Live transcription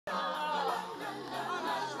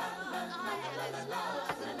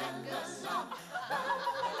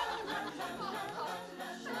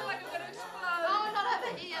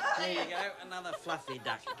another fluffy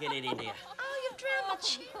duck. Get it in here. Oh, you've drowned my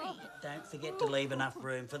cherry. Don't forget to leave enough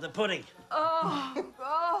room for the pudding. Oh,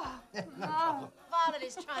 no. Violet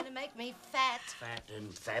is trying to make me fat. Fat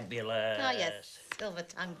and fabulous. Oh, you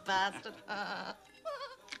silver-tongued bastard.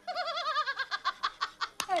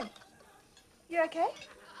 Hey, you okay?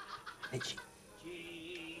 Itchy.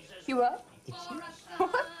 You what? Itchy.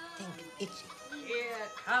 What? Think itchy. Here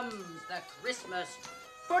comes the Christmas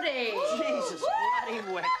pudding. Jesus, bloody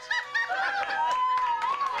wet.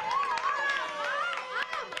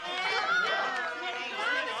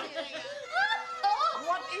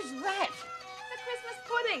 What is that? The Christmas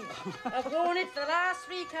pudding. I've worn it for the last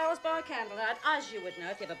 3 hours by candlelight, as you would know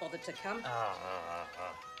if you ever bothered to come.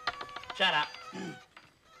 Shut up.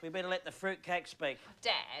 We better let the fruitcake speak.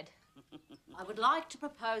 Dad. I would like to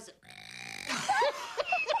propose...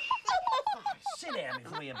 Sit down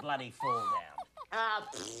before you bloody fall down. Mum.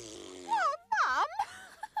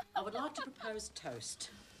 I would like to propose a toast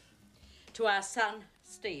to our son,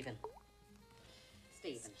 Stephen.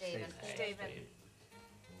 Stephen.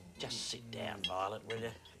 Just sit down, Violet, will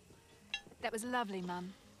you? That was lovely,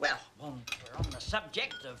 Mum. Well, while we're on the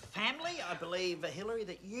subject of family, I believe, Hilary,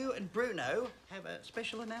 that you and Bruno have a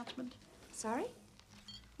special announcement. Sorry?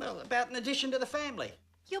 Well, about an addition to the family.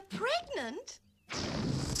 You're pregnant?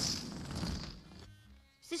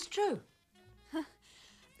 Is this true?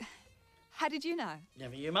 How did you know?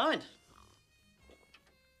 Never you mind.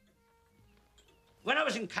 When I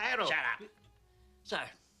was in Cairo... Shut up. So,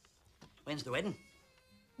 when's the wedding?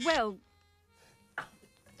 Well...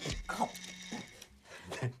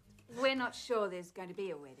 We're not sure there's going to be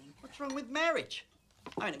a wedding. What's wrong with marriage?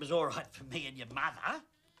 I mean, it was all right for me and your mother.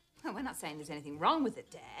 Well, we're not saying there's anything wrong with it,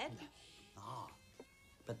 Dad. Oh,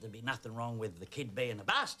 but there'd be nothing wrong with the kid being a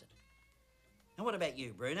bastard. And what about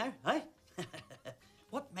you, Bruno, eh?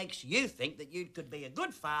 What makes you think that you could be a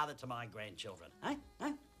good father to my grandchildren, eh?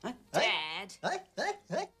 Dad!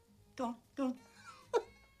 Hey. Go on, go on.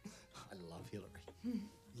 I love Hilary.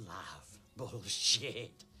 Love?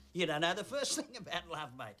 Bullshit. You don't know the first thing about love,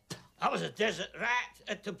 mate. I was a desert rat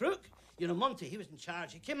at Tobruk. You know, Monty, he was in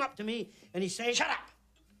charge. He came up to me and he said... Shut up!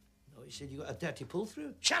 No, he said, you got a dirty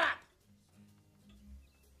pull-through. Shut up!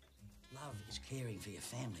 Love is caring for your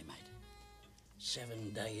family, mate.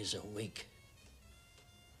 7 days a week.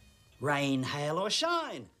 Rain, hail or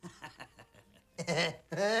shine. Yeah,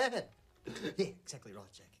 exactly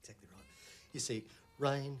right, Jack, exactly right. You see,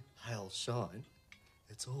 rain, hail, shine,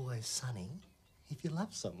 it's always sunny if you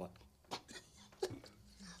love someone.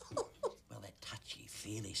 Well, that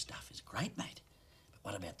touchy-feely stuff is great, mate. But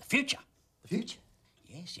what about the future? The future?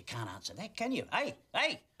 Yes, you can't answer that, can you? Hey!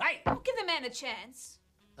 Well, give the man a chance.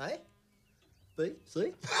 Eh? B,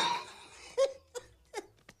 C?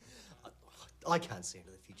 I can't see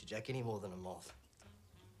into the future, Jack, any more than a moth.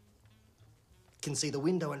 Can see the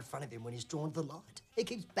window in front of him when he's drawn to the light. He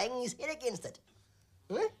keeps banging his head against it.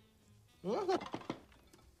 Eh?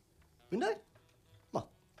 Window? Come on.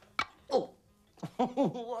 Oh,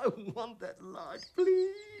 I want that light,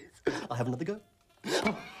 please. I'll have another go.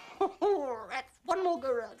 Rats. One more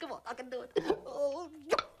go round. Come on, I can do it. Oh,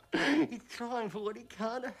 he's trying for what he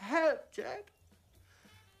can't have, Jack.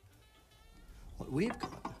 What we've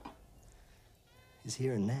got is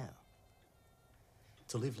here and now.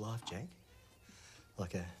 To live life, Jack,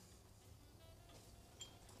 like a...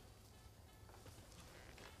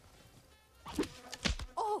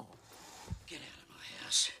 Oh, Get out of my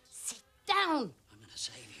house. sit down. I'm going to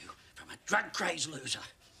save you from a drug-crazed loser.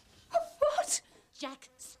 What? Jack,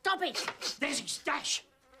 stop it. There's his stash.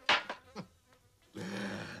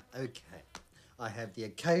 Okay. I have the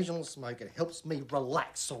occasional smoke. It helps me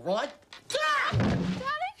relax, all right? Darling?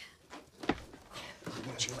 I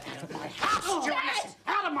want you out of my house. Oh, Dad!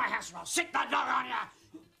 Out of my house or I'll sick the dog on you.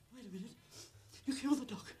 Wait a minute. You killed the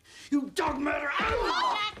dog. You dog murderer.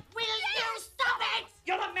 Jack, will you stop it?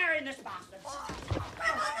 You're not marrying this bastard.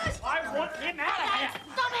 I want him out of here.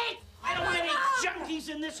 Stop it. I don't want any junkies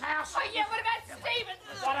in this house. Oh, yeah, what about Stephen?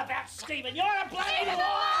 What about Stephen? You're a bloody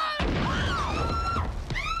liar.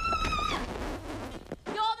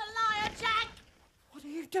 You're the liar, Jack. What are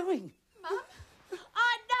you doing? Mum?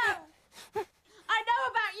 I know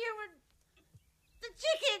about you and the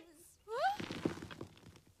chickens.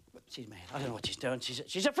 She's mad. I don't know what she's doing.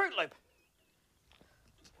 She's a Fruit Loop.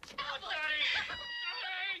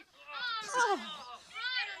 Oh.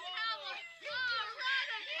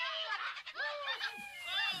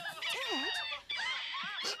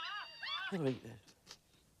 Hilary,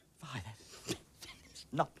 Vi, that's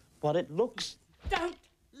not what it looks. Don't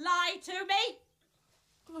lie to me.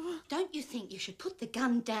 Don't you think you should put the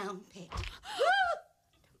gun down, Pet?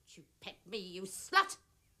 Don't you pet me, you slut.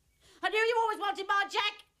 I knew you always wanted my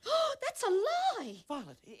Jack. Oh, that's a lie.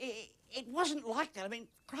 Violet, it wasn't like that. I mean,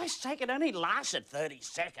 Christ's sake, it only lasted 30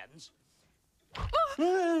 seconds.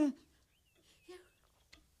 You